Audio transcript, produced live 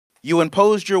You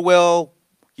imposed your will.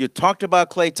 You talked about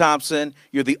Klay Thompson.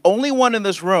 You're the only one in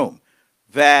this room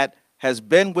that has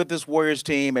been with this Warriors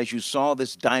team as you saw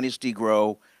this dynasty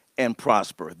grow and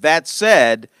prosper. That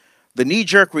said, the knee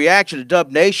jerk reaction to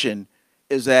Dub Nation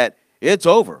is that it's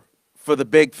over for the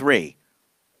big three.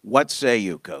 What say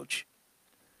you, Coach?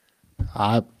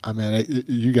 I mean,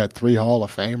 you got three Hall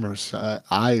of Famers.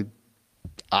 I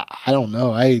don't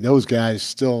know. Hey, those guys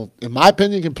still, in my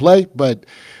opinion, can play, but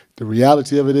the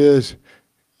reality of it is,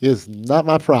 it's not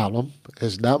my problem.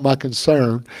 It's not my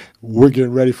concern. We're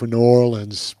getting ready for New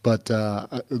Orleans, but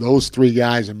those three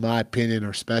guys, in my opinion,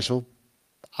 are special.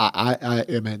 I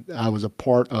mean, I was a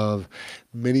part of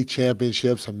many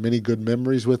championships and many good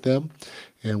memories with them.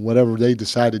 And whatever they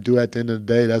decide to do at the end of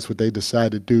the day, that's what they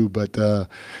decide to do. But the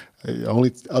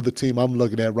only other team I'm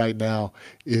looking at right now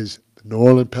is the New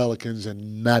Orleans Pelicans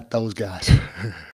and not those guys.